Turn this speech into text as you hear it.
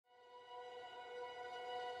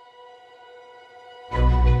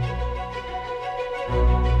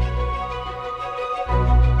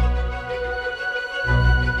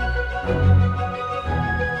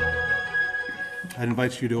I'd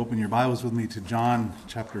invite you to open your Bibles with me to John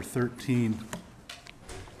chapter 13.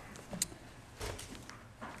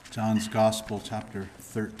 John's Gospel, chapter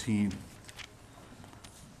 13.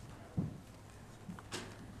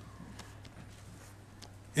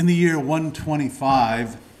 In the year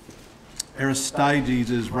 125,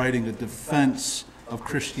 Aristides is writing a defense of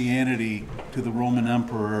Christianity to the Roman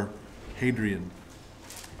Emperor Hadrian.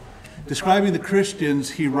 Describing the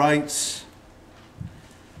Christians, he writes,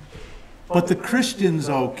 "But the Christians,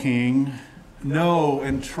 O king, know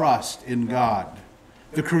and trust in God,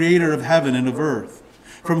 the creator of heaven and of earth,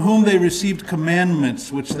 from whom they received commandments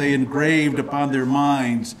which they engraved upon their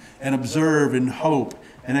minds and observe in hope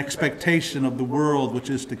and expectation of the world which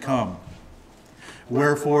is to come.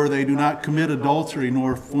 Wherefore they do not commit adultery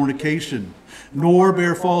nor fornication, nor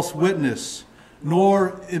bear false witness,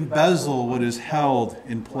 nor embezzle what is held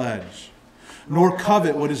in pledge, nor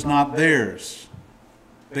covet what is not theirs.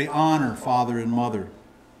 They honor father and mother,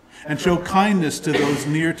 and show kindness to those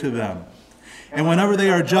near to them. And whenever they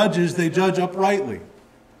are judges, they judge uprightly.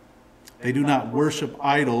 They do not worship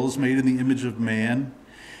idols made in the image of man,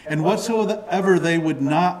 and whatsoever they would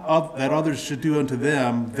not that others should do unto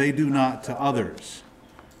them, they do not to others.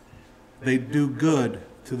 They do good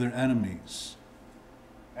to their enemies.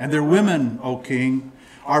 And their women, O king,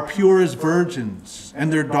 are pure as virgins, and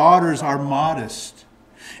their daughters are modest.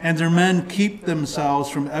 And their men keep themselves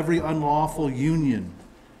from every unlawful union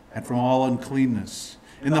and from all uncleanness,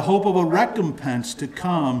 in the hope of a recompense to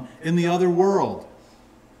come in the other world.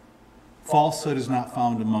 Falsehood is not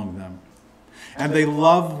found among them, and they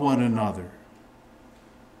love one another.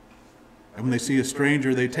 And when they see a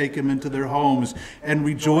stranger, they take him into their homes and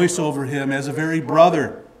rejoice over him as a very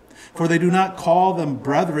brother. For they do not call them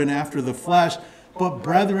brethren after the flesh, but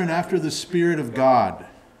brethren after the Spirit of God.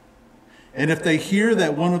 And if they hear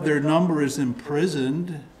that one of their number is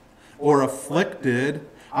imprisoned or afflicted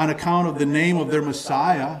on account of the name of their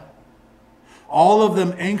Messiah, all of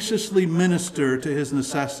them anxiously minister to his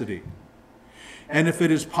necessity. And if it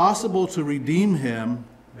is possible to redeem him,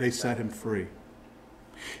 they set him free.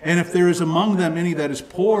 And if there is among them any that is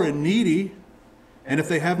poor and needy, and if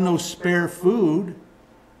they have no spare food,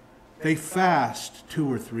 they fast 2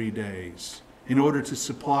 or 3 days in order to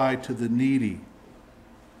supply to the needy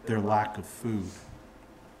their lack of food."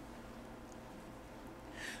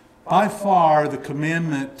 By far, the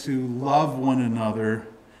commandment to love one another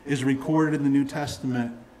is recorded in the New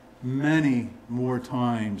Testament many more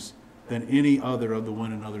times than any other of the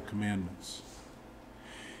one another commandments.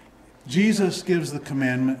 Jesus gives the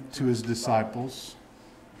commandment to his disciples.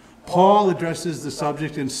 Paul addresses the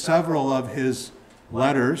subject in several of his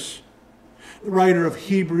letters. The writer of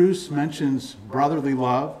Hebrews mentions brotherly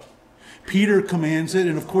love. Peter commands it,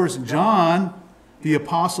 and of course John, the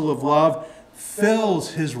apostle of love,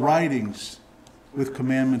 fills his writings with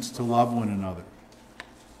commandments to love one another.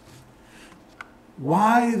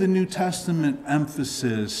 Why the New Testament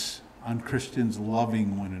emphasis on Christians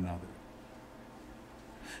loving one another?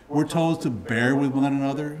 We're told to bear with one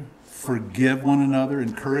another, forgive one another,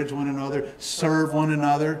 encourage one another, serve one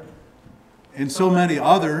another, and so many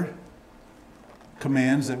other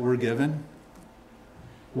commands that we're given.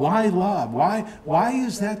 Why love? Why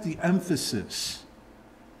is that the emphasis?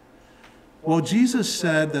 Well, Jesus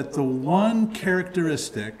said that the one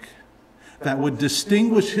characteristic that would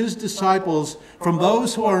distinguish his disciples from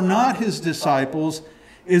those who are not his disciples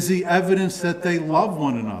is the evidence that they love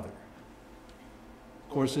one another.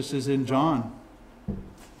 Of course, this is in John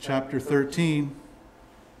chapter 13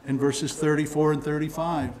 and verses 34 and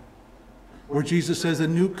 35, where Jesus says, "A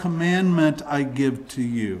new commandment I give to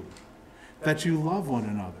you, that you love one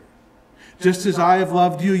another. Just as I have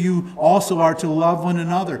loved you, you also are to love one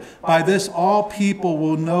another. By this all people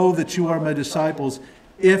will know that you are my disciples,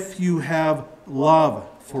 if you have love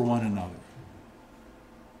for one another."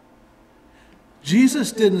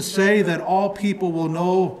 Jesus didn't say that all people will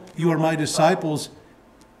know you are my disciples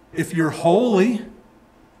if you're holy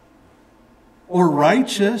or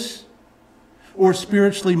righteous or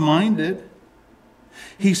spiritually minded.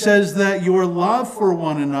 He says that your love for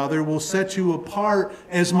one another will set you apart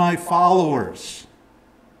as my followers.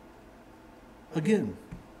 Again,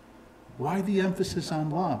 why the emphasis on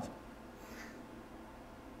love?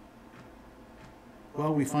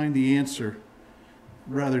 Well, we find the answer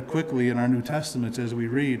rather quickly in our New Testaments as we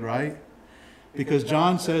read, right? Because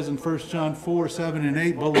John says in 1 John 4, 7 and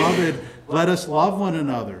 8, "Beloved, let us love one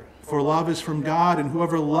another, for love is from God, and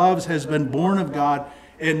whoever loves has been born of God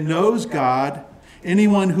and knows God.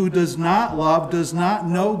 Anyone who does not love does not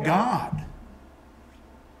know God."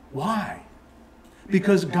 Why?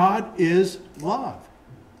 Because God is love.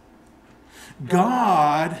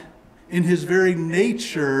 God in his very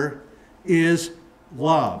nature, is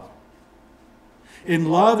love.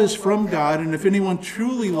 And love is from God, and if anyone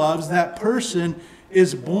truly loves, that person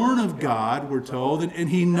is born of God, we're told, and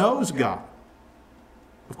he knows God.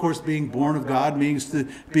 Of course, being born of God means to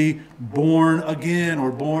be born again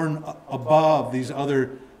or born above these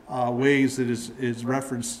other ways that is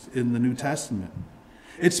referenced in the New Testament.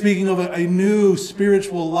 It's speaking of a new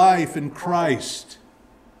spiritual life in Christ.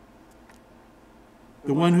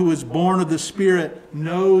 The one who is born of the Spirit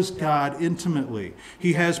knows God intimately.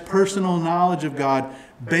 He has personal knowledge of God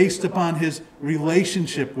based upon his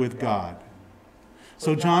relationship with God.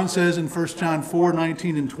 So John says in 1 John 4,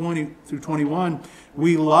 19 and 20 through 21,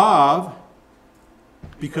 we love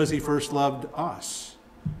because he first loved us.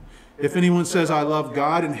 If anyone says, I love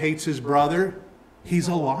God and hates his brother, he's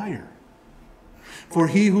a liar. For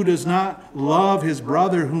he who does not love his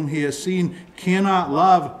brother whom he has seen cannot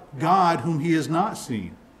love God whom he has not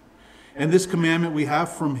seen. And this commandment we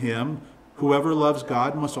have from him, whoever loves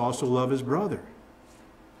God must also love his brother.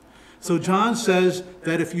 So John says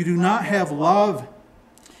that if you do not have love,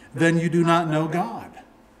 then you do not know God.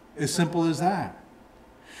 As simple as that.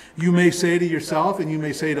 You may say to yourself and you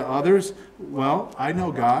may say to others, well, I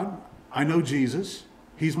know God. I know Jesus.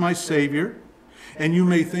 He's my Savior. And you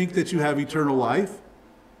may think that you have eternal life.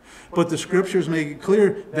 But the scriptures make it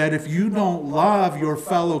clear that if you don't love your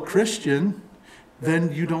fellow Christian,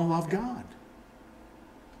 then you don't love God.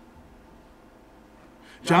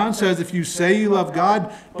 John says if you say you love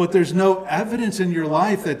God, but there's no evidence in your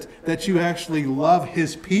life that you actually love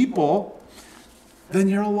his people, then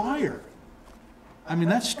you're a liar. I mean,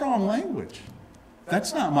 that's strong language.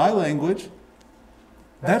 That's not my language.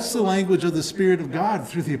 That's the language of the Spirit of God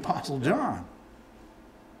through the Apostle John.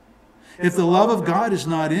 If the love of God is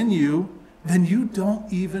not in you, then you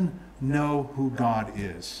don't even know who God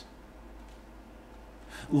is.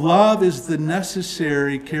 Love is the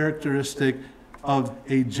necessary characteristic of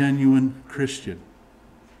a genuine Christian.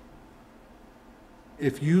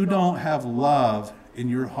 If you don't have love in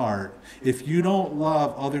your heart, if you don't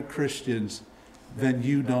love other Christians, then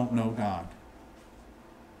you don't know God.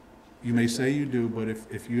 You may say you do, but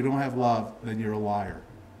if you don't have love, then you're a liar.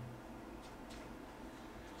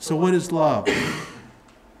 So what is love?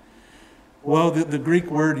 Well, the Greek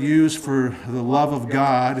word used for the love of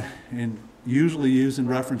God, and usually used in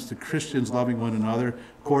reference to Christians loving one another,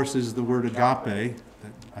 of course, is the word agape,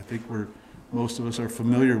 that I think most of us are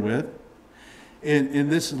familiar with. And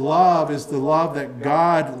this love is the love that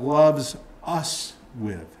God loves us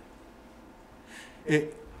with.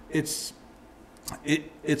 It's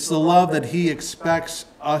the love that he expects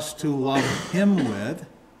us to love him with.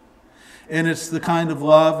 And it's the kind of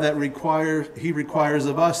love that he requires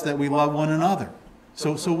of us, that we love one another.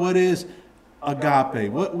 So what is agape?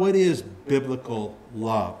 What is biblical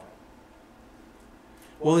love?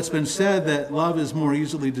 Well, it's been said that love is more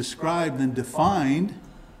easily described than defined.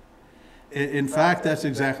 In fact, that's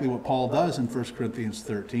exactly what Paul does in 1 Corinthians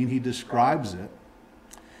 13. He describes it.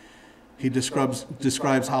 He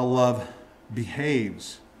describes how love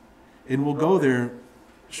behaves. And we'll go there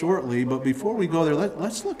shortly, but before we go there,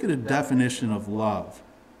 let's look at a definition of love.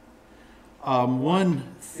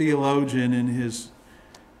 One theologian in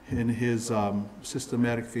his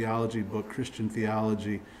systematic theology book, Christian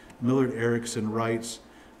Theology, Millard Erickson, writes,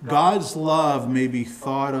 God's love may be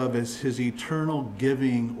thought of as his eternal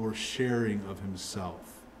giving or sharing of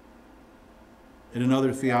himself. In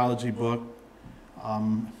another theology book,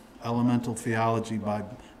 Elemental Theology by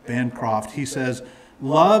Bancroft, he says,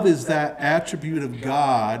 love is that attribute of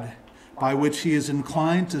God by which he is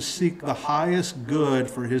inclined to seek the highest good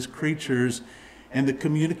for his creatures and the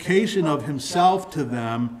communication of himself to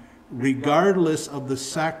them regardless of the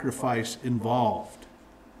sacrifice involved.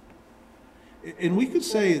 And we could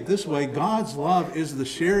say it this way, God's love is the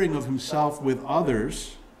sharing of himself with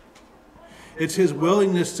others. It's his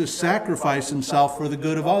willingness to sacrifice himself for the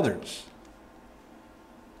good of others.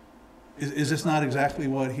 Is this not exactly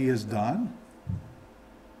what he has done?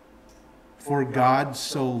 For God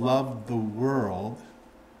so loved the world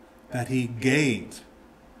that he gave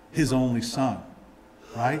his only son.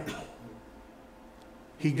 Right?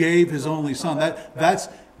 He gave his only son. That's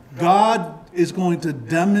God is going to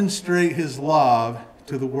demonstrate his love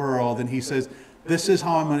to the world, and he says, this is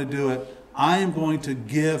how I'm going to do it. I am going to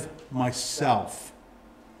give myself.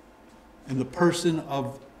 In the person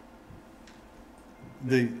of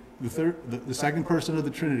the second person of the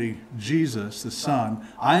Trinity, Jesus, the Son,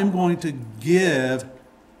 I am going to give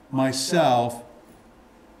myself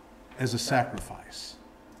as a sacrifice.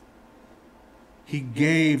 He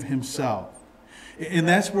gave himself. And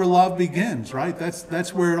that's where love begins, right?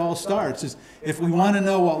 That's where it all starts. Is if we want to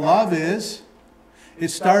know what love is, it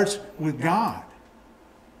starts with God.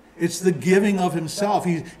 It's the giving of himself.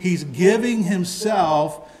 He's giving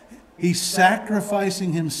himself. He's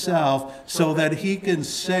sacrificing himself so that he can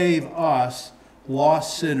save us,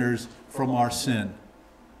 lost sinners, from our sin.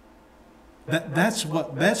 That's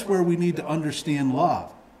where we need to understand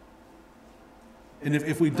love. And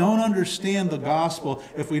if we don't understand the gospel,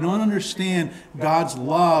 if we don't understand God's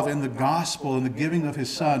love and the gospel and the giving of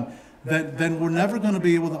his Son, then we're never going to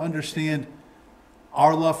be able to understand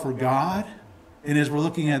our love for God. And as we're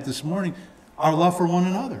looking at this morning, our love for one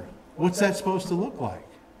another. What's that supposed to look like?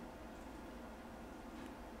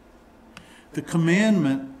 The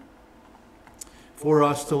commandment for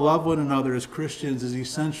us to love one another as Christians is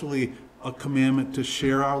essentially a commandment to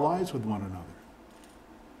share our lives with one another.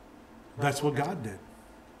 That's what God did.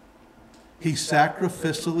 He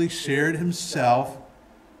sacrificially shared himself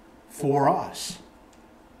for us.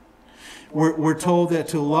 We're told that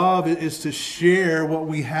to love is to share what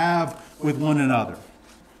we have with one another.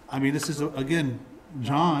 I mean, this is, again,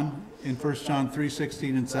 John in 1 John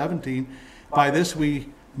 3:16 and 17. By this we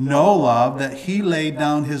know love, that he laid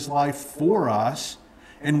down his life for us,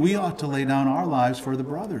 and we ought to lay down our lives for the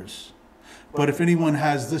brothers. But if anyone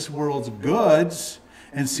has this world's goods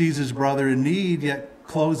and sees his brother in need, yet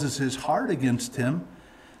closes his heart against him,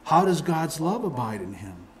 how does God's love abide in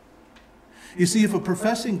him? You see, if a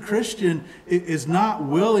professing Christian is not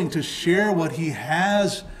willing to share what he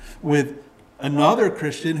has with another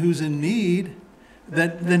Christian who's in need,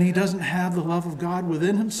 then he doesn't have the love of God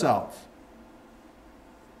within himself.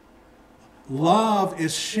 Love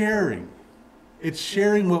is sharing. It's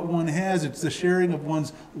sharing what one has. It's the sharing of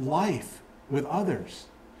one's life with others.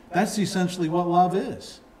 That's essentially what love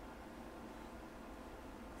is.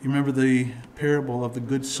 You remember the parable of the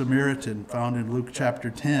Good Samaritan found in Luke chapter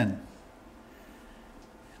 10.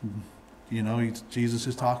 You know, Jesus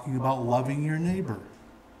is talking about loving your neighbor.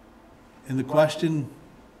 And the question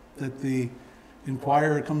that the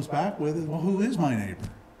inquirer comes back with is, well, who is my neighbor?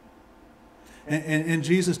 And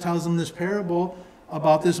Jesus tells them this parable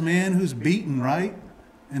about this man who's beaten, right?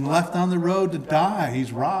 And left on the road to die.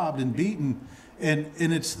 He's robbed and beaten. And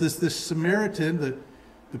it's this Samaritan,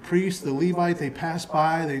 the priest, the Levite, they pass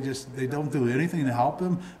by, they don't do anything to help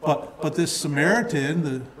him. But this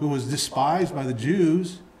Samaritan, who was despised by the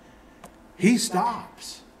Jews, he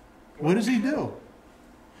stops. What does he do?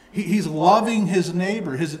 He's loving his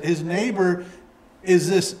neighbor. His neighbor is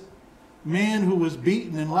this man who was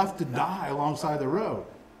beaten and left to die alongside the road.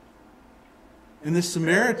 And this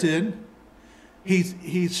Samaritan,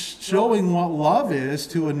 he's showing what love is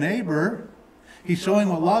to a neighbor. He's showing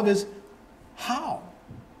what love is. How?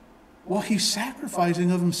 Well, he's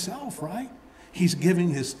sacrificing of himself, right? He's giving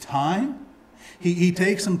his time. He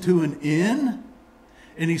takes him to an inn,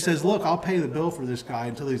 and he says, look, I'll pay the bill for this guy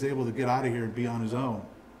until he's able to get out of here and be on his own.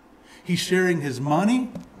 He's sharing his money.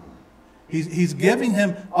 He's giving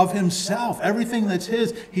him of himself. Everything that's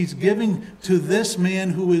his, he's giving to this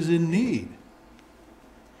man who is in need.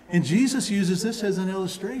 And Jesus uses this as an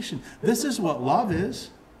illustration. This is what love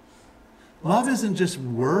is. Love isn't just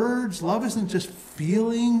words. Love isn't just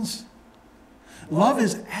feelings. Love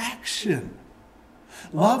is action.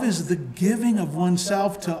 Love is the giving of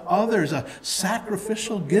oneself to others, a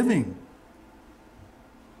sacrificial giving.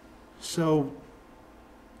 So,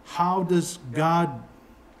 how does God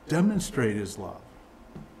demonstrate his love?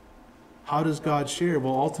 How does God share?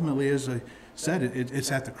 Well, ultimately, as I said,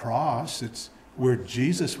 it's at the cross. It's where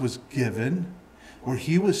Jesus was given, where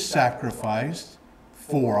he was sacrificed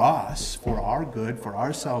for us, for our good, for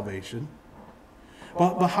our salvation.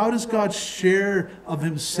 But how does God share of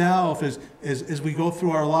himself as we go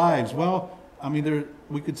through our lives? Well, I mean,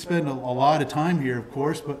 we could spend a lot of time here, of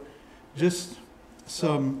course, but just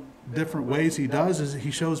some different ways he does is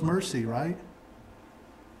he shows mercy, right?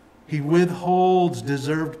 He withholds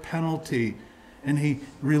deserved penalty, and he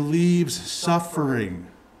relieves suffering.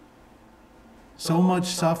 So much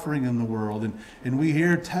suffering in the world, and we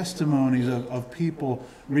hear testimonies of people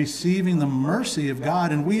receiving the mercy of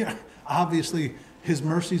God, and we obviously, his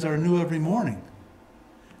mercies are new every morning.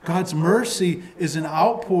 God's mercy is an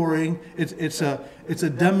outpouring. It's a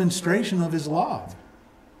demonstration of his love.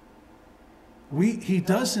 He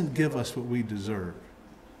doesn't give us what we deserve,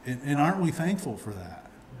 and aren't we thankful for that?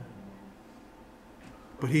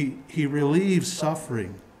 But he relieves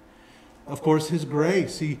suffering. Of course, his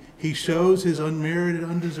grace. He shows his unmerited,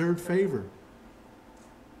 undeserved favor.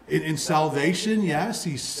 In salvation, yes,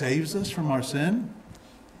 he saves us from our sin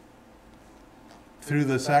through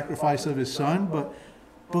the sacrifice of his Son.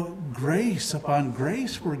 but grace upon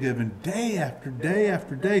grace we're given day after day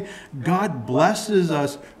after day. God blesses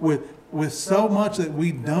us with so much that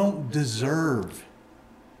we don't deserve.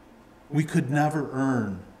 We could never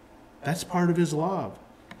earn. That's part of his love.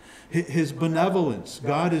 His benevolence.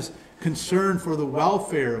 God is concerned for the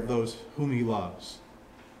welfare of those whom he loves.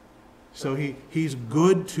 So he's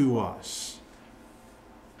good to us.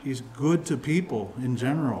 He's good to people in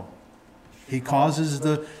general. He causes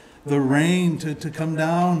the rain to come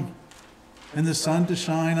down and the sun to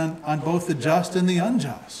shine on both the just and the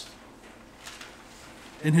unjust.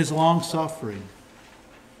 In his long suffering,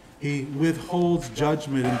 he withholds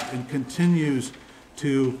judgment and continues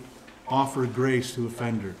to offer grace to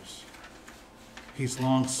offenders. He's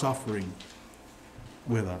long suffering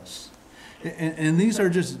with us. And these are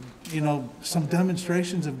just, some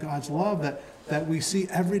demonstrations of God's love that we see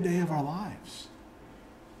every day of our lives.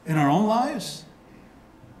 In our own lives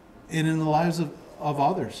and in the lives of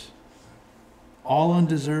others. All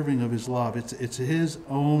undeserving of his love. It's his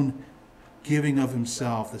own giving of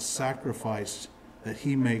himself, the sacrifice that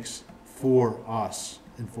he makes for us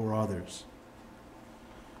and for others.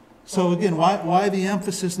 So again, why the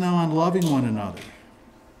emphasis now on loving one another?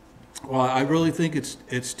 Well, I really think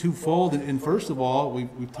it's twofold. And first of all,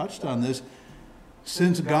 we've touched on this.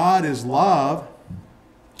 Since God is love,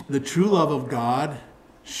 the true love of God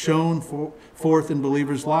shown forth in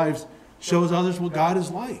believers' lives shows others what God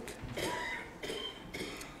is like.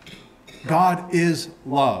 God is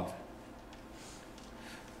love.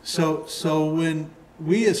 So when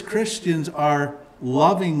we as Christians are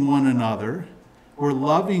loving one another, we're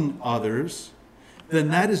loving others, then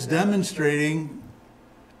that is demonstrating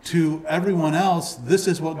to everyone else, this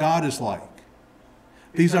is what God is like.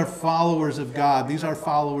 These are followers of God. These are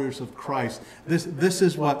followers of Christ. This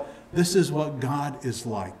is what God is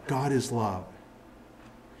like. God is love.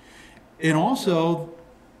 And also,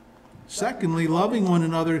 secondly, loving one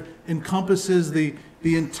another encompasses the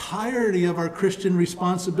entirety of our Christian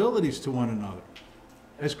responsibilities to one another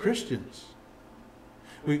as Christians.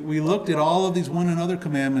 We looked at all of these one another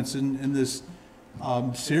commandments in this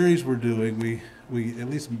series we're doing. We at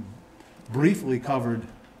least briefly covered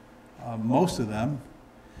most of them.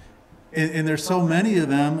 And there's so many of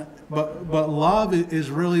them, but love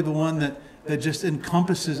is really the one that just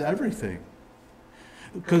encompasses everything.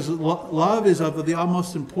 Because love is of the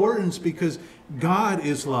utmost importance because God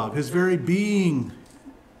is love. His very being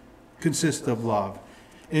consists of love.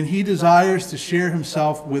 And he desires to share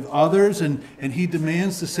himself with others, and he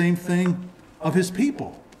demands the same thing of his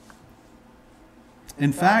people.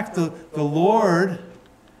 In fact, the Lord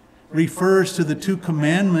refers to the two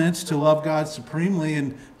commandments, to love God supremely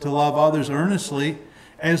and to love others earnestly,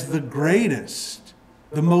 as the greatest,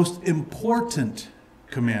 the most important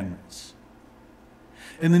commandments.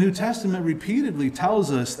 And the New Testament repeatedly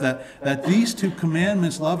tells us that these two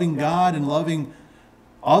commandments, loving God and loving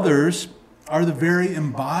others, are the very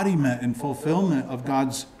embodiment and fulfillment of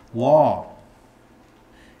God's law.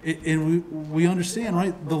 And we understand,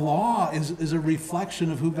 right? The law is a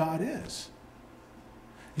reflection of who God is.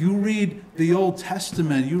 You read the Old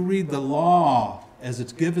Testament, you read the law as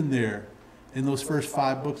it's given there in those first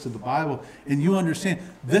 5 books of the Bible, and you understand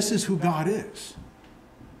this is who God is.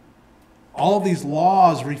 All of these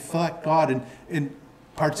laws reflect God, and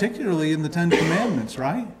particularly in the 10 Commandments,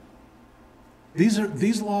 right?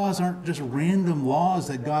 These laws aren't just random laws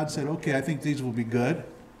that God said, okay, I think these will be good.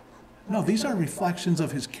 No, these are reflections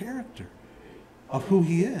of his character, of who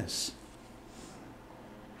he is.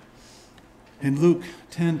 In Luke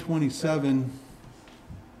 10:27,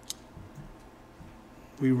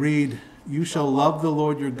 we read, "You shall love the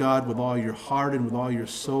Lord your God with all your heart and with all your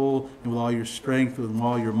soul and with all your strength and with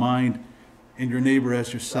all your mind, and your neighbor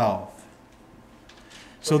as yourself."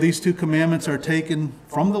 So these two commandments are taken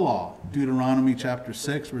from the law, Deuteronomy chapter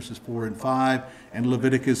 6, verses 4 and 5, and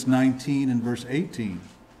Leviticus 19 and verse 18.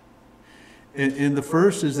 And the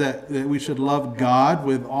first is that we should love God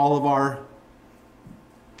with all of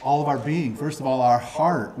our being. First of all, our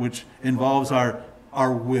heart, which involves our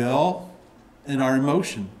will and our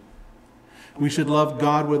emotion. We should love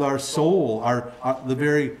God with our soul, the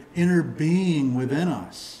very inner being within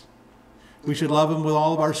us. We should love him with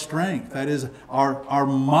all of our strength, that is our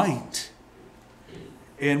might.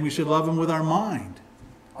 And we should love him with our mind,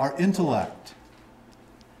 our intellect.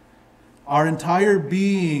 Our entire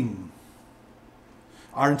being,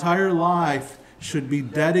 our entire life should be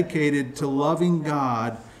dedicated to loving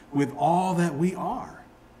God with all that we are.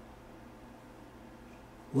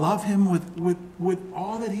 Love him with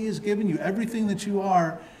all that he has given you, everything that you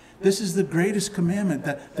are. This is the greatest commandment,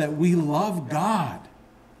 that we love God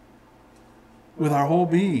with our whole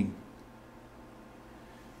being.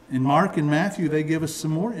 In Mark and Matthew, they give us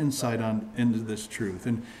some more insight into this truth.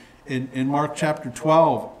 And in Mark chapter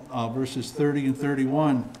 12, verses 30 and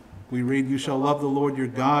 31, we read, "You shall love the Lord your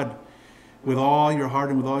God with all your heart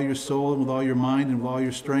and with all your soul and with all your mind and with all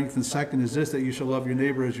your strength." And second is this, that you shall love your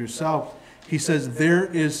neighbor as yourself. He says, there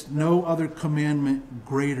is no other commandment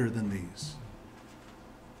greater than these.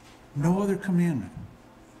 No other commandment.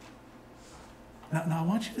 Now I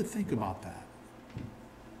want you to think about that.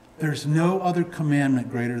 There's no other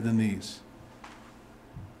commandment greater than these.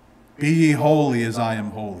 Be ye holy as I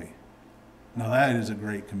am holy. Now that is a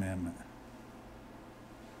great commandment.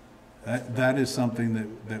 That is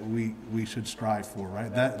something that we should strive for,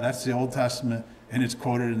 right? That's the Old Testament, and it's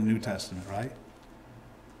quoted in the New Testament, right?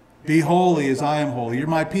 Be holy as I am holy. You're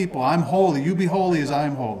my people. I'm holy. You be holy as I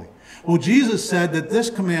am holy. Well, Jesus said that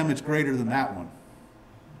this commandment's greater than that one.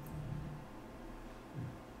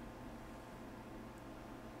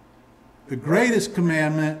 The greatest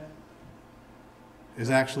commandment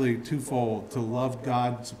is actually twofold: to love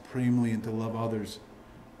God supremely and to love others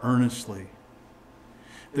earnestly.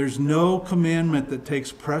 There's no commandment that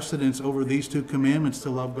takes precedence over these two commandments,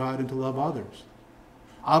 to love God and to love others.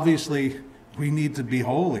 Obviously, we need to be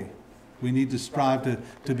holy. We need to strive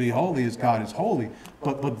to be holy as God is holy.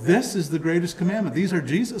 But this is the greatest commandment. These are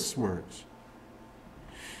Jesus' words.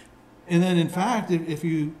 And then, in fact, if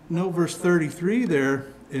you know verse 33 there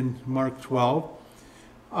in Mark 12,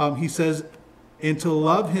 he says, "And to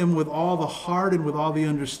love him with all the heart and with all the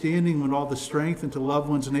understanding, with all the strength, and to love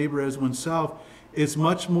one's neighbor as oneself, is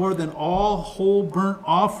much more than all whole burnt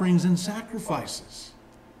offerings and sacrifices."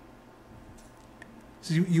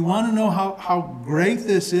 So you want to know how great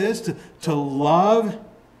this is, to love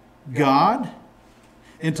God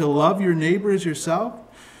and to love your neighbor as yourself?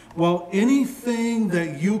 Well, anything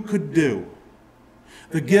that you could do,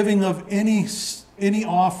 the giving of any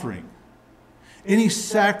offering, any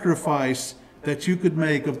sacrifice that you could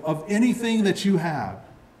make of anything that you have,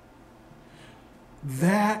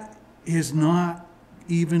 that is not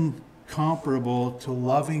even comparable to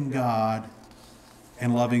loving God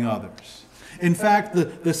and loving others. In fact,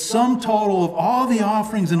 the sum total of all the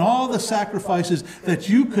offerings and all the sacrifices that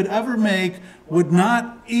you could ever make would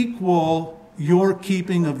not equal your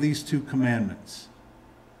keeping of these two commandments.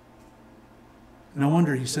 No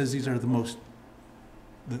wonder he says these are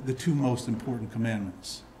the two most important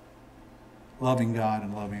commandments: loving God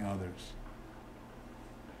and loving others.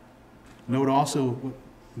 Note also what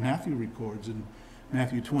Matthew records in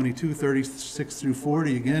Matthew 22, 36 through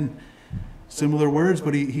 40. Again, similar words,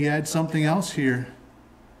 but he adds something else here.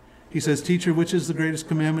 He says, "Teacher, which is the greatest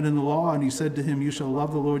commandment in the law?" And he said to him, "You shall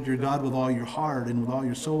love the Lord your God with all your heart and with all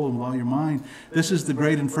your soul and with all your mind. This is the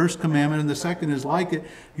great and first commandment, and the second is like it.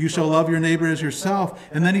 You shall love your neighbor as yourself."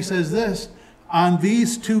 And then he says this, "On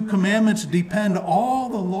these two commandments depend all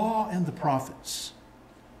the law and the prophets."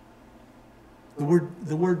 The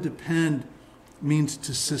word depend means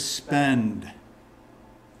to suspend.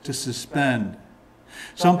 To suspend.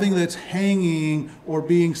 Something that's hanging or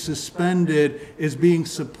being suspended is being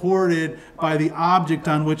supported by the object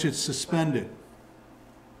on which it's suspended.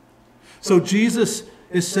 So Jesus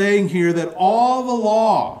is saying here that all the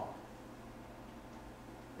law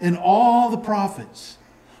and all the prophets,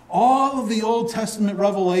 all of the Old Testament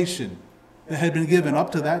revelation that had been given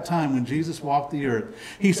up to that time when Jesus walked the earth,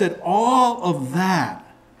 he said all of that,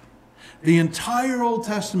 the entire Old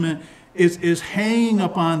Testament is hanging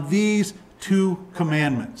upon these two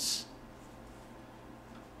commandments.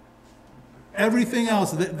 Everything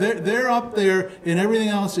else, they're up there, and everything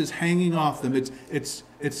else is hanging off them. It's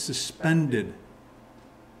suspended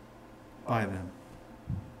by them.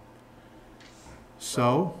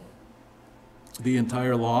 So, the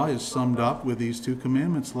entire law is summed up with these two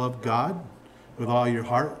commandments: love God with all your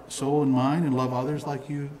heart, soul, and mind, and love others like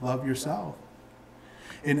you love yourself.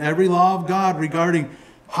 In every law of God regarding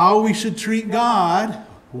how we should treat God,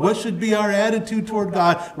 what should be our attitude toward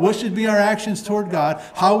God, what should be our actions toward God,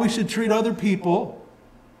 how we should treat other people,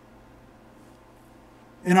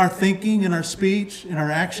 in our thinking, in our speech, in our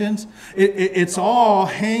actions, it's all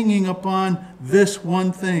hanging upon this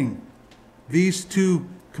one thing, these two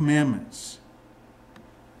commandments.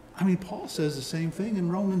 I mean, Paul says the same thing in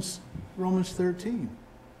Romans 13,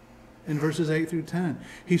 in verses 8 through 10.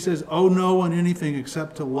 He says, "Owe no one anything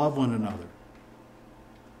except to love one another.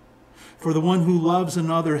 For the one who loves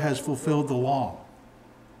another has fulfilled the law.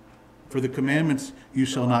 For the commandments, you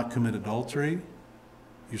shall not commit adultery,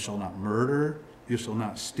 you shall not murder, you shall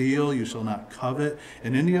not steal, you shall not covet,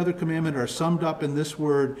 and any other commandment are summed up in this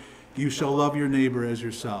word: you shall love your neighbor as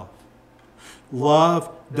yourself.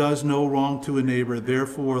 Love does no wrong to a neighbor,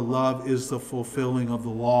 therefore love is the fulfilling of the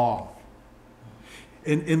law."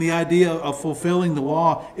 And the idea of fulfilling the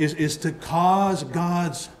law is to cause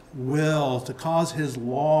God's will, to cause his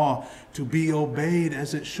law to be obeyed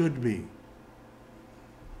as it should be.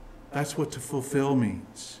 That's what to fulfill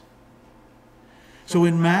means. So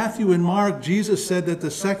in Matthew and Mark, Jesus said that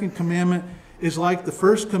the second commandment is like the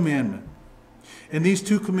first commandment. And these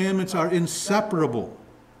two commandments are inseparable.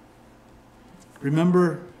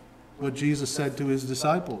 Remember what Jesus said to his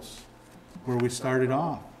disciples, where we started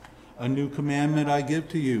off. A new commandment I give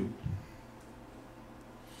to you,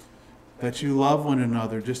 that you love one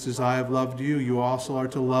another, just as I have loved you. You also are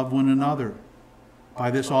to love one another. By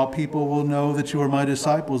this all people will know that you are my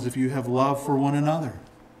disciples, if you have love for one another.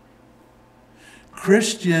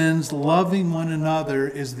 Christians loving one another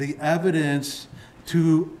is the evidence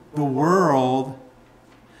to the world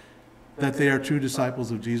that they are true disciples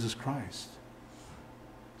of Jesus Christ.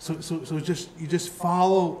 So you just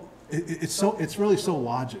follow. It's really so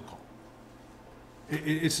logical.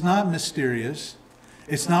 It's not mysterious.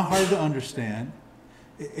 It's not hard to understand.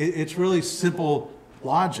 It's really simple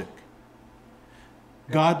logic.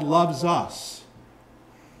 God loves us.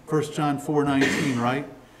 1 John 4:19, right?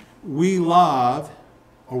 We love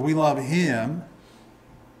him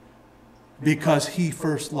because he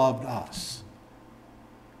first loved us.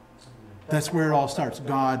 That's where it all starts.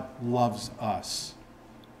 God loves us.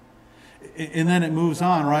 And then it moves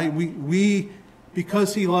on, right? We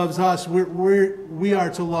because he loves us, we are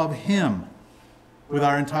to love him with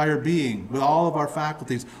our entire being, with all of our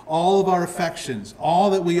faculties, all of our affections, all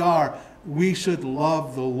that we are. We should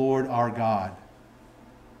love the Lord our God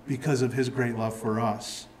because of his great love for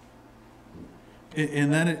us.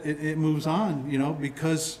 And then it moves on,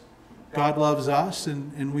 because God loves us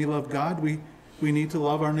and we love God, we need to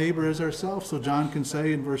love our neighbor as ourselves. So John can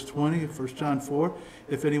say in verse 20 of 1 John 4,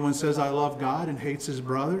 if anyone says, I love God and hates his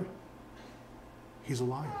brother, he's a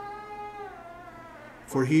liar.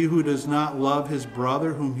 For he who does not love his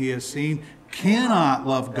brother whom he has seen cannot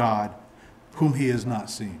love God whom he has not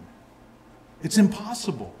seen. It's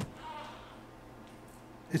impossible.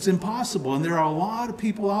 It's impossible. And there are a lot of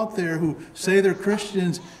people out there who say they're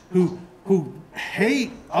Christians who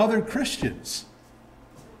hate other Christians.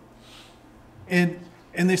 And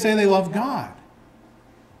they say they love God.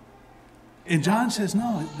 And John says,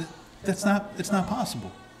 no, it's not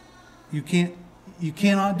possible. You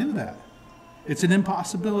cannot do that. It's an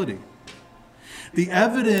impossibility. The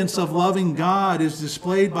evidence of loving God is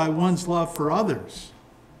displayed by one's love for others.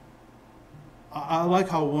 I like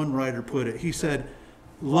how one writer put it. He said,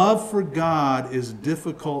 love for God is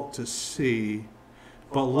difficult to see,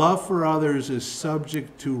 but love for others is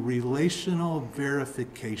subject to relational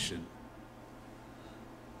verification.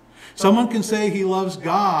 Someone can say he loves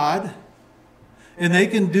God, and they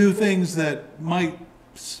can do things that might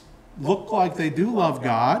look like they do love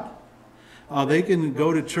God. They can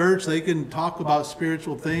go to church, they can talk about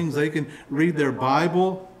spiritual things, they can read their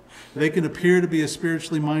Bible, they can appear to be a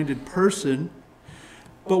spiritually minded person.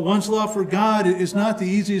 But one's love for God is not the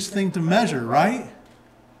easiest thing to measure, right?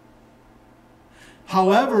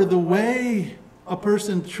 However, the way a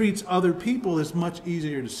person treats other people is much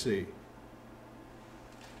easier to see.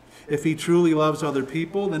 If he truly loves other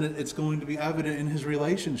people, then it's going to be evident in his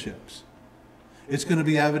relationships. It's going to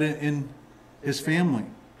be evident in his family,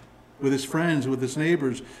 with his friends, with his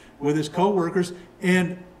neighbors, with his co-workers.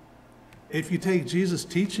 And if you take Jesus'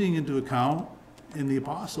 teaching into account in the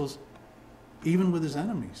apostles, even with his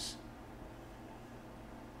enemies.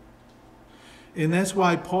 And that's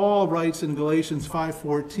why Paul writes in Galatians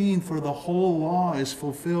 5:14, for the whole law is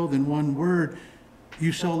fulfilled in one word,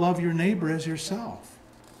 you shall love your neighbor as yourself.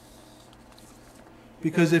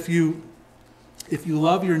 Because if you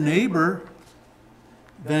love your neighbor,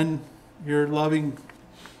 then you're loving,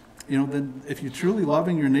 then if you're truly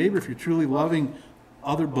loving your neighbor, if you're truly loving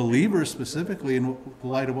other believers specifically in the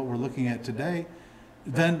light of what we're looking at today,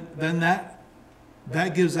 then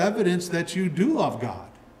that gives evidence that you do love God.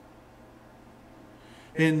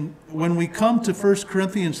 And when we come to 1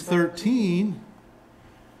 Corinthians 13,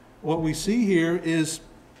 what we see here is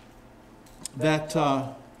that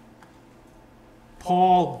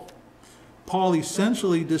Paul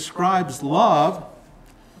essentially describes love,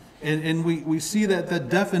 and we see that the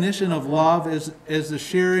definition of love is the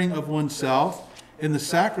sharing of oneself and the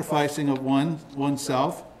sacrificing of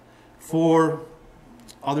oneself for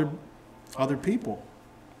other people.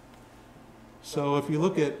 So if you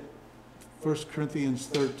look at 1 Corinthians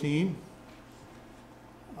 13,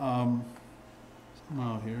 somehow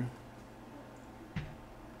here,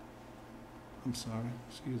 I'm sorry,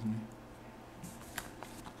 excuse me.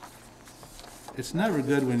 It's never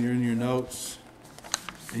good when you're in your notes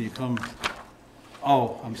and you come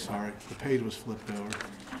Oh, I'm sorry. The page was flipped over.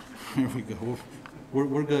 Here we go.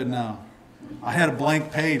 We're good now. I had a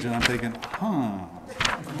blank page and I'm thinking,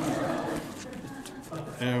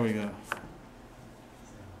 There we go.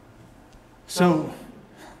 So,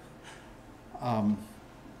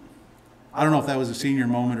 I don't know if that was a senior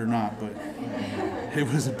moment or not, but it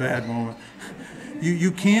was a bad moment.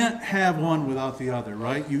 You can't have one without the other,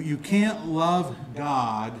 right? You can't love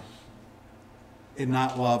God and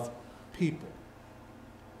not love people.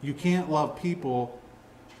 You can't love people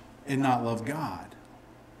and not love God.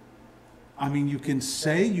 I mean, you can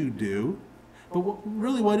say you do, but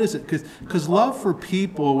really what is it? Because love for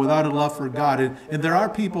people without a love for God, and there are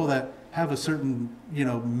people that have a certain,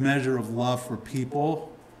 measure of love for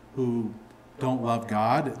people who don't love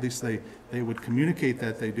God. At least they would communicate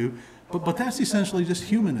that they do. But that's essentially just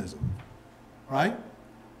humanism, right?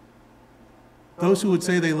 Those who would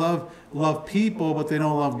say they love people but they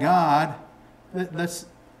don't love God, that's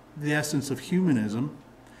the essence of humanism.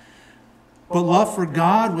 But love for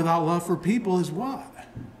God without love for people is what?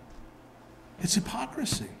 It's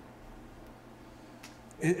hypocrisy.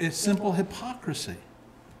 It's simple hypocrisy.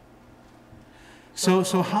 So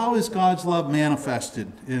how is God's love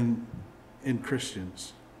manifested in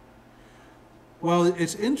Christians? Well,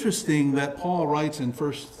 it's interesting that Paul writes in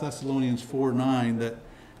 1 Thessalonians 4:9 that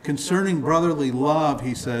concerning brotherly love,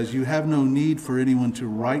 he says, you have no need for anyone to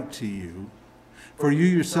write to you, for you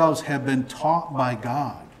yourselves have been taught by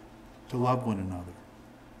God to love one another.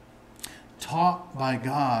 Taught by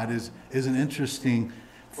God is an interesting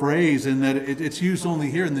phrase in that it's used only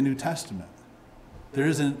here in the New Testament. There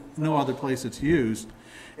isn't no other place it's used.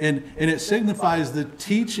 And it signifies the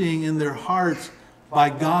teaching in their hearts by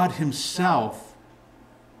God himself.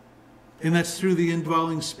 And that's through the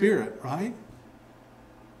indwelling Spirit, right?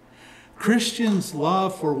 Christians'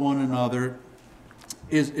 love for one another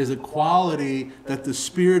is a quality that the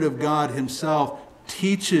Spirit of God himself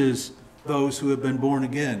teaches those who have been born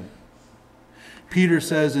again. Peter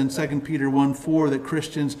says in 2 Peter 1:4 that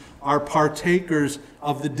Christians are partakers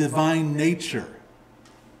of the divine nature.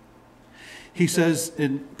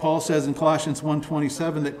 Paul says in Colossians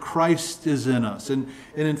 1:27 that Christ is in us. And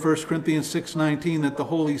in 1 Corinthians 6:19 that the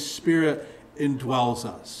Holy Spirit indwells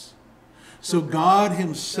us. So God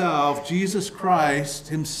himself, Jesus Christ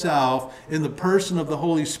himself, in the person of the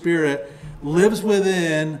Holy Spirit, lives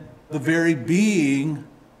within the very being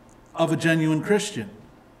of a genuine Christian.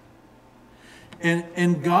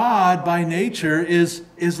 And God, by nature, is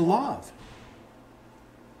love.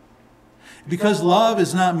 Because love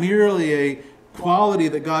is not merely a quality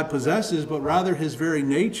that God possesses, but rather his very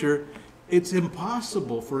nature, it's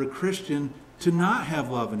impossible for a Christian to not have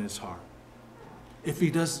love in his heart. If he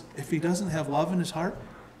doesn't have love in his heart,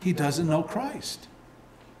 he doesn't know Christ.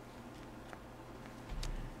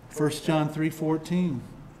 1 John 3:14,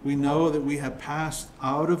 we know that we have passed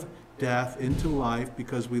out of death into life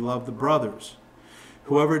because we love the brothers.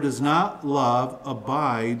 Whoever does not love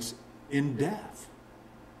abides in death.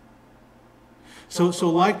 So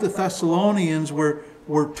like the Thessalonians were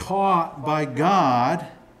taught by God,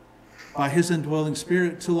 by his indwelling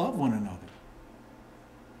Spirit, to love one another.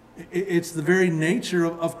 It's the very nature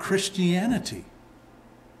of Christianity.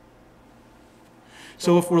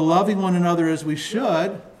 So if we're loving one another as we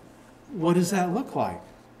should, what does that look like?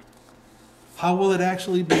 How will it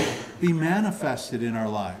actually be manifested in our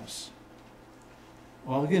lives?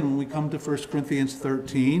 Well, again, when we come to 1 Corinthians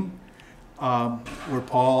 13, where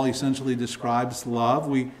Paul essentially describes love,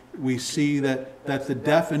 we see that the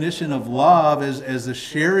definition of love as the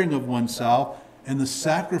sharing of oneself and the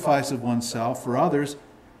sacrifice of oneself for others,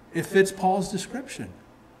 it fits Paul's description.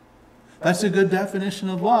 That's a good definition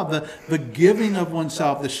of love. The giving of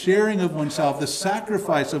oneself, the sharing of oneself, the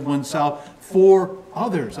sacrifice of oneself for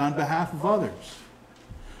others, on behalf of others.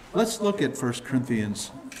 Let's look at 1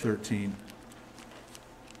 Corinthians 13.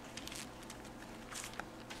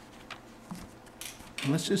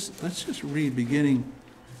 Let's just read beginning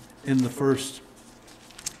in the first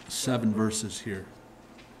 7 verses here.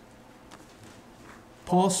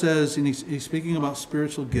 Paul says, and he's speaking about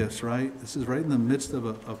spiritual gifts, right? This is right in the midst of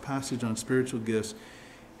a passage on spiritual gifts.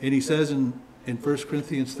 And he says in 1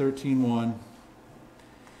 Corinthians 13:1,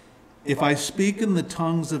 if I speak in the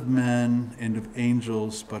tongues of men and of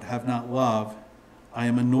angels, but have not love, I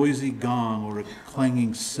am a noisy gong or a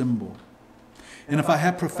clanging cymbal. And if I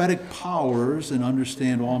have prophetic powers and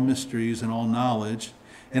understand all mysteries and all knowledge,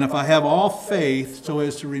 and if I have all faith so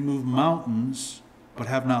as to remove mountains, but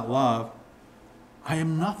have not love, I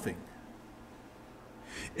am nothing.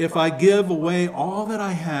 If I give away all that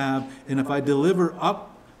I have, and if I deliver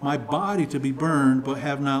up my body to be burned, but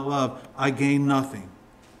have not love, I gain nothing.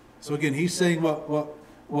 So again, he's saying what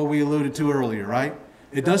we alluded to earlier, right?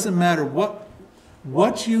 It doesn't matter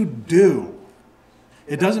what you do.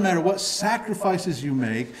 It doesn't matter what sacrifices you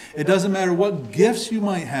make. It doesn't matter what gifts you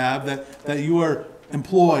might have that you are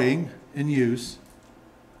employing in use.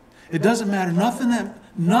 It doesn't matter.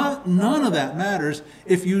 None of that matters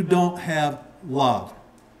if you don't have love.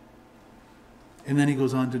 And then he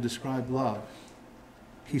goes on to describe love.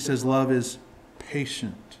 He says love is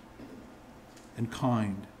patient and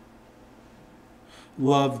kind.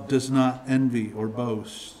 Love does not envy or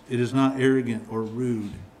boast. It is not arrogant or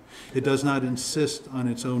rude. It does not insist on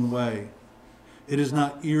its own way. It is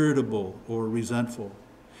not irritable or resentful.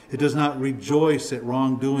 It does not rejoice at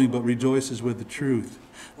wrongdoing, but rejoices with the truth.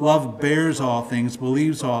 Love bears all things,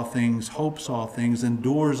 believes all things, hopes all things,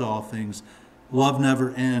 endures all things. Love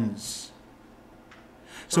never ends.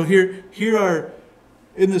 So here are,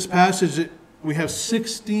 in this passage, we have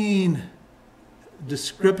 16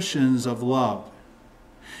 descriptions of love.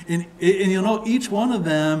 And you'll know each one of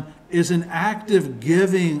them is an active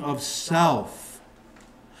giving of self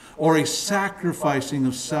or a sacrificing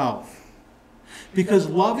of self. Because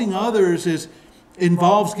loving others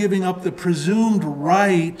involves giving up the presumed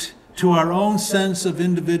right to our own sense of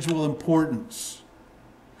individual importance.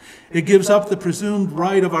 It gives up the presumed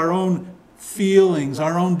right of our own feelings,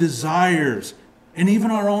 our own desires, and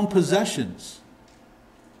even our own possessions.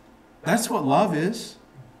 That's what love is.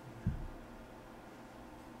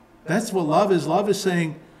 That's what love is. Love is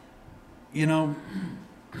saying,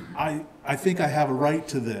 I think I have a right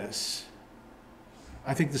to this.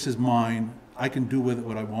 I think this is mine. I can do with it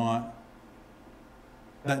what I want.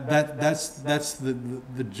 That's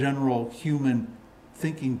the general human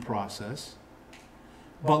thinking process.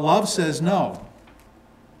 But love says no.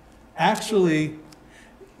 Actually,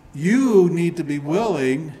 you need to be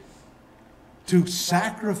willing to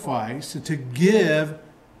sacrifice, to give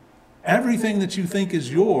everything that you think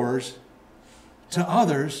is yours to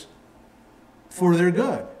others for their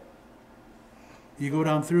good. You go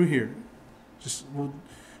down through here.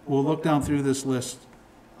 We'll look down through this list.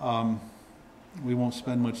 We won't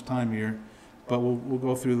spend much time here, but we'll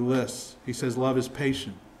go through the list. He says love is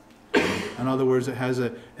patient. In other words, it has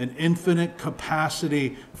an infinite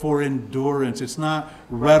capacity for endurance. It's not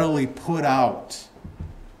readily put out.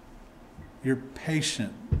 You're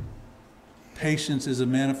patient. Patience is a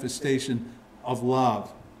manifestation of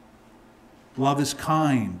love. Love is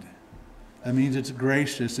kind. That means it's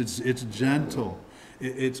gracious, it's gentle,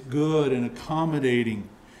 it's good and accommodating,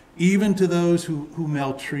 even to those who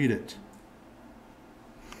maltreat it.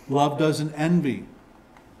 Love doesn't envy.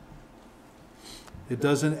 It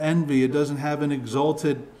doesn't envy. It doesn't have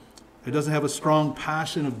it doesn't have a strong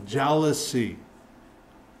passion of jealousy.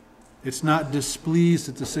 It's not displeased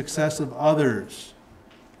at the success of others.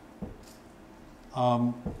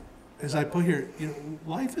 As I put here,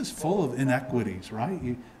 life is full of inequities,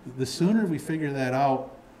 right? The sooner we figure that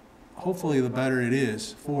out, hopefully the better it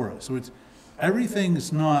is for us. So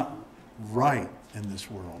everything's not right in this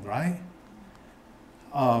world, right?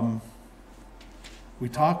 We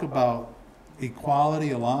talk about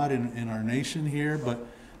equality a lot in our nation here, but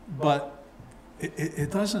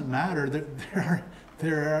it doesn't matter.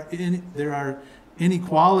 There are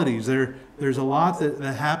inequalities. There's a lot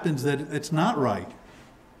that happens that it's not right.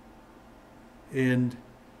 And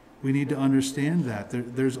we need to understand that.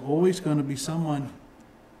 There's always going to be someone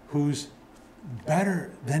who's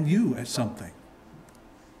better than you at something.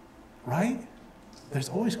 Right? There's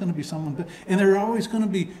always going to be someone. And there are always going to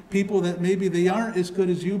be people that maybe they aren't as good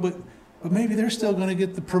as you, but maybe they're still going to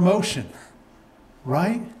get the promotion.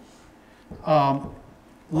 Right?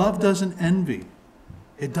 Love doesn't envy.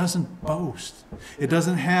 It doesn't boast. It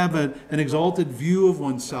doesn't have an exalted view of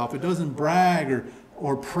oneself. It doesn't brag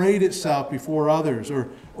or parade itself before others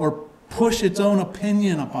or push its own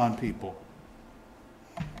opinion upon people.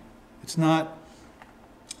 It's not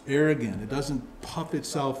arrogant. It doesn't puff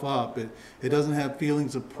itself up. It doesn't have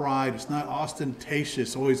feelings of pride. It's not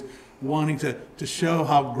ostentatious, always wanting to show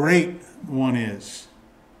how great one is.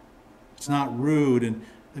 It's not rude, and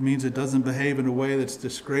it means it doesn't behave in a way that's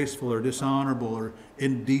disgraceful or dishonorable or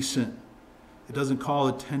indecent. It doesn't call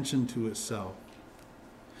attention to itself.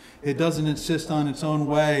 It doesn't insist on its own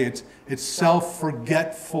way. It's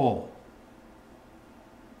self-forgetful.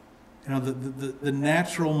 The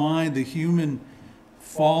natural mind, the human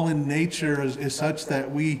fallen nature is such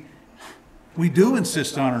that we do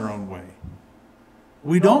insist on our own way.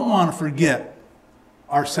 We don't want to forget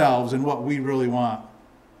ourselves and what we really want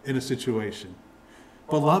in a situation.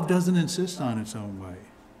 But love doesn't insist on its own way.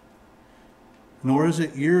 Nor is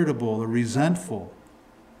it irritable or resentful.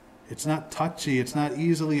 It's not touchy. It's not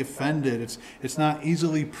easily offended. It's not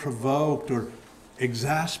easily provoked or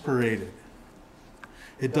exasperated.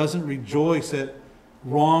 It doesn't rejoice at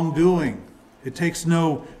wrongdoing. It takes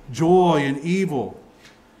no joy in evil.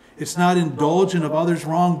 It's not indulgent of others'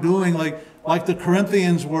 wrongdoing like the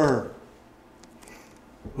Corinthians were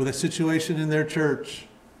with a situation in their church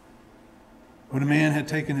when a man had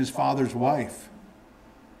taken his father's wife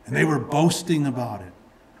and they were boasting about it.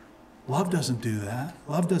 Love doesn't do that.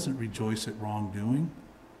 Love doesn't rejoice at wrongdoing.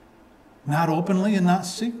 Not openly and not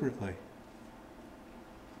secretly.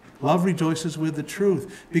 Love rejoices with the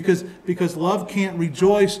truth because love can't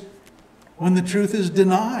rejoice when the truth is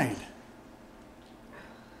denied.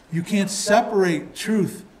 You can't separate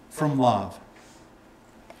truth from love.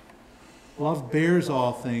 Love bears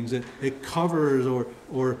all things. It covers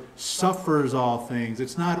or suffers all things.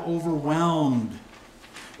 It's not overwhelmed.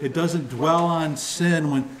 It doesn't dwell on sin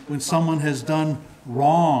when someone has done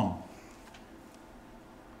wrong.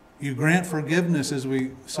 You grant forgiveness, as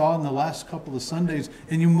we saw in the last couple of Sundays,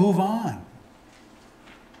 and you move on.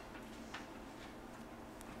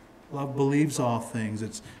 Love believes all things.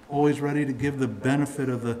 It's always ready to give the benefit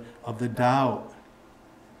of the doubt.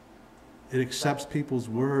 It accepts people's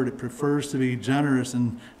word. It prefers to be generous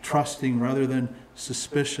and trusting rather than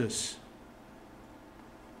suspicious.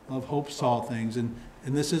 Love hopes all things. And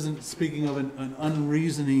this isn't speaking of an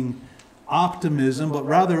unreasoning optimism, but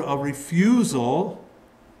rather a refusal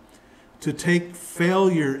to take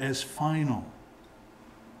failure as final.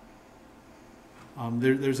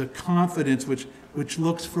 There's a confidence which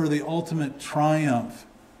looks for the ultimate triumph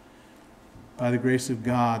by the grace of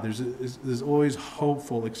God. There's always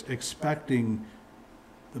hopeful, expecting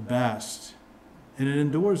the best. And it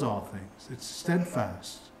endures all things. It's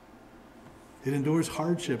steadfast. It endures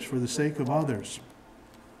hardships for the sake of others.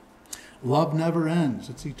 Love never ends.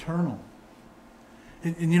 It's eternal.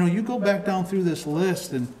 And you go back down through this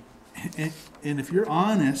list, and if you're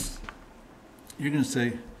honest, you're going to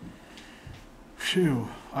say, phew,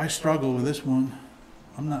 I struggle with this one.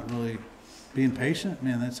 I'm not really being patient.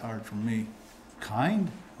 Man, that's hard for me.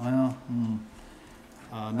 Kind? Well,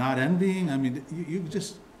 not envying? I mean, you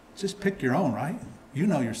just pick your own, right? You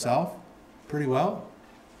know yourself pretty well.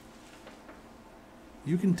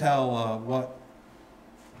 You can tell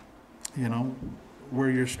where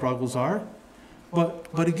your struggles are.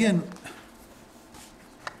 But again,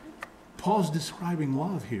 Paul's describing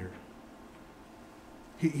love here.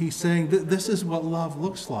 He's saying this is what love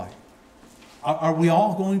looks like. Are we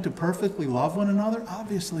all going to perfectly love one another?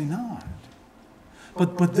 Obviously not.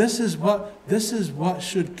 But this is what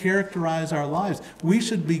should characterize our lives. We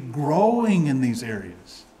should be growing in these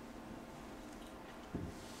areas.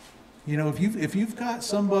 If you've got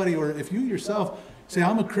somebody, or if you yourself say,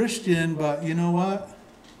 I'm a Christian, but you know what?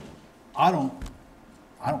 I don't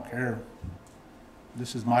care.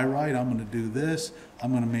 This is my right. I'm going to do this.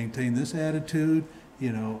 I'm going to maintain this attitude.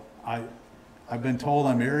 I've been told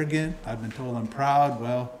I'm arrogant. I've been told I'm proud.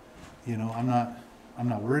 Well, I'm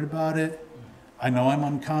not worried about it. I know I'm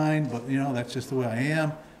unkind, but that's just the way I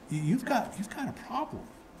am. You've got a problem.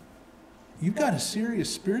 You've got a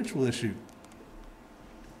serious spiritual issue.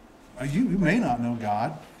 You may not know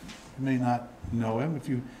God. You may not know Him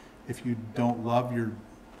if you don't love your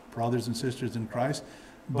brothers and sisters in Christ.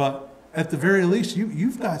 But at the very least,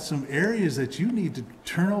 you've got some areas that you need to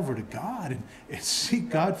turn over to God and seek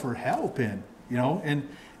God for help in.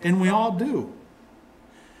 And we all do.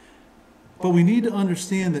 But we need to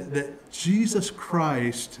understand that Jesus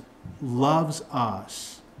Christ loves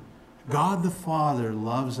us. God the Father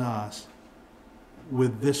loves us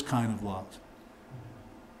with this kind of love.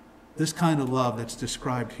 This kind of love that's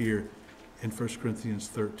described here in 1 Corinthians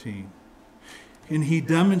 13. And He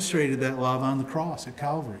demonstrated that love on the cross at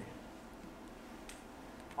Calvary.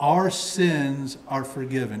 Our sins are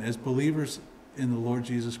forgiven as believers in the Lord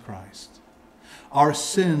Jesus Christ. Our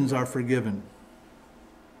sins are forgiven.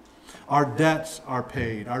 Our debts are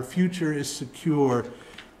paid. Our future is secure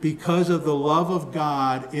because of the love of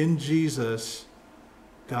God in Jesus,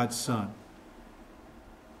 God's Son.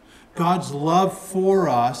 God's love for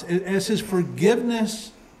us, as His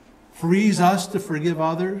forgiveness frees us to forgive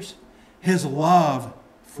others, His love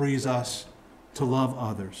frees us to love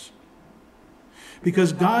others.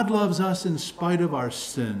 Because God loves us in spite of our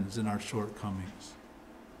sins and our shortcomings.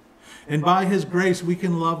 And by His grace, we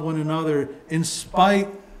can love one another in spite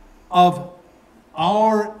of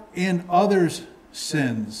our and others'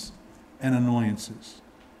 sins and annoyances.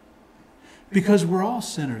 Because we're all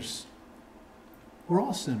sinners. We're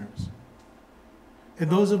all sinners. And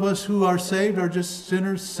those of us who are saved are just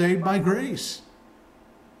sinners saved by grace.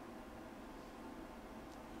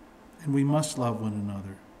 And we must love one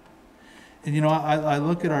another. And I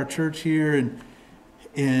look at our church here,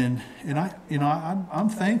 and I'm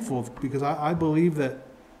thankful because I believe that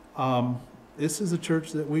this is a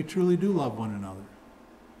church that we truly do love one another.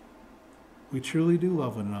 We truly do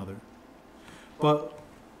love one another. But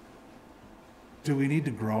do we need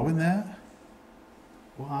to grow in that?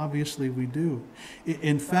 Well, obviously we do.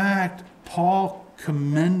 In fact, Paul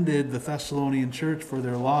commended the Thessalonian church for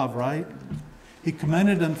their love, right? He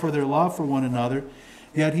commended them for their love for one another,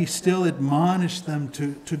 yet he still admonished them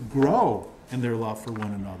to grow in their love for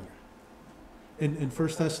one another. In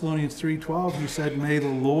 1 Thessalonians 3:12, he said, "May the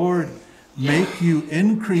Lord make you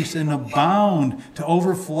increase and abound to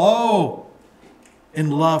overflow in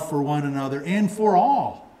love for one another and for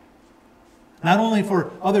all." Not only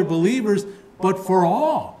for other believers, but for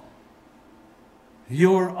all.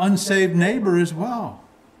 Your unsaved neighbor as well.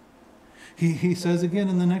 He says again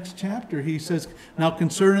in the next chapter, he says, "Now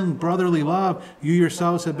concerning brotherly love, you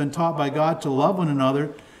yourselves have been taught by God to love one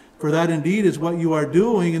another, for that indeed is what you are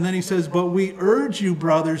doing." And then he says, "But we urge you,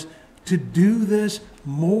 brothers, to do this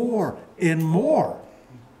more and more."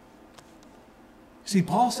 See,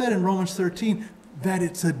 Paul said in Romans 13 that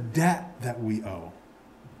it's a debt that we owe.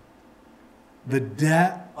 The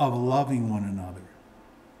debt of loving one another.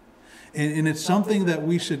 And it's something that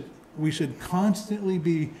we should constantly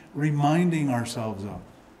be reminding ourselves of.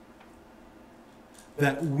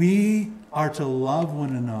 That we are to love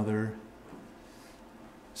one another,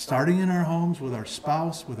 starting in our homes, with our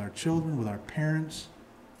spouse, with our children, with our parents,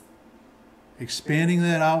 expanding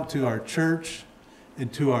that out to our church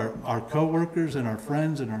and to our co-workers and our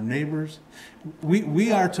friends and our neighbors.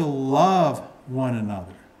 We are to love one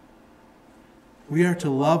another. We are to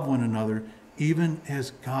love one another even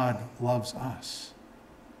as God loves us.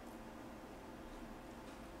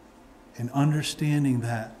 And understanding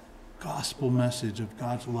that gospel message of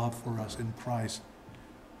God's love for us in Christ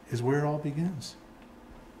is where it all begins.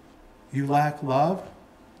 You lack love?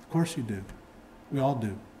 Of course you do. We all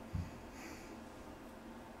do.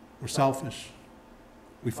 We're selfish.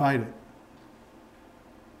 We fight it.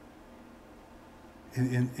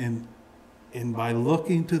 And by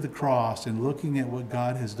looking to the cross and looking at what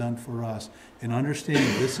God has done for us and understanding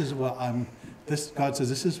God says,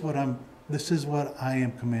 this is what I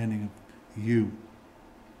am commanding of you,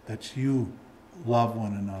 that you love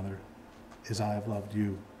one another as I have loved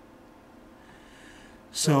you.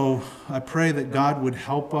 So I pray that God would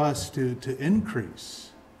help us to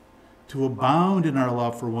increase, to abound in our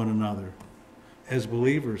love for one another as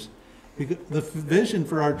believers. Because the vision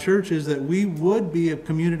for our church is that we would be a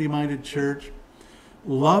community-minded church,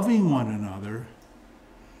 loving one another,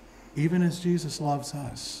 even as Jesus loves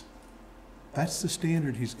us. That's the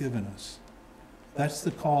standard he's given us. That's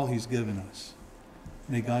the call he's given us.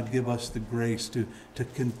 May God give us the grace to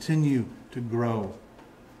continue to grow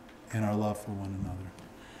in our love for one another.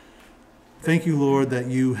 Thank you, Lord, that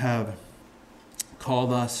you have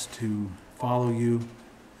called us to follow you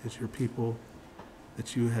as your people,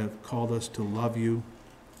 that you have called us to love you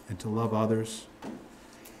and to love others.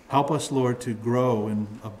 Help us, Lord, to grow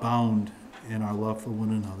and abound in our love for one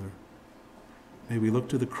another. May we look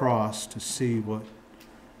to the cross to see what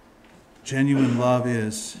genuine love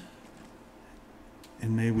is,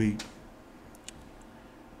 and may we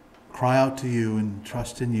cry out to you and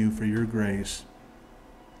trust in you for your grace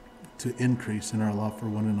to increase in our love for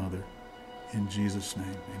one another. In Jesus'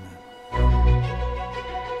 name, amen.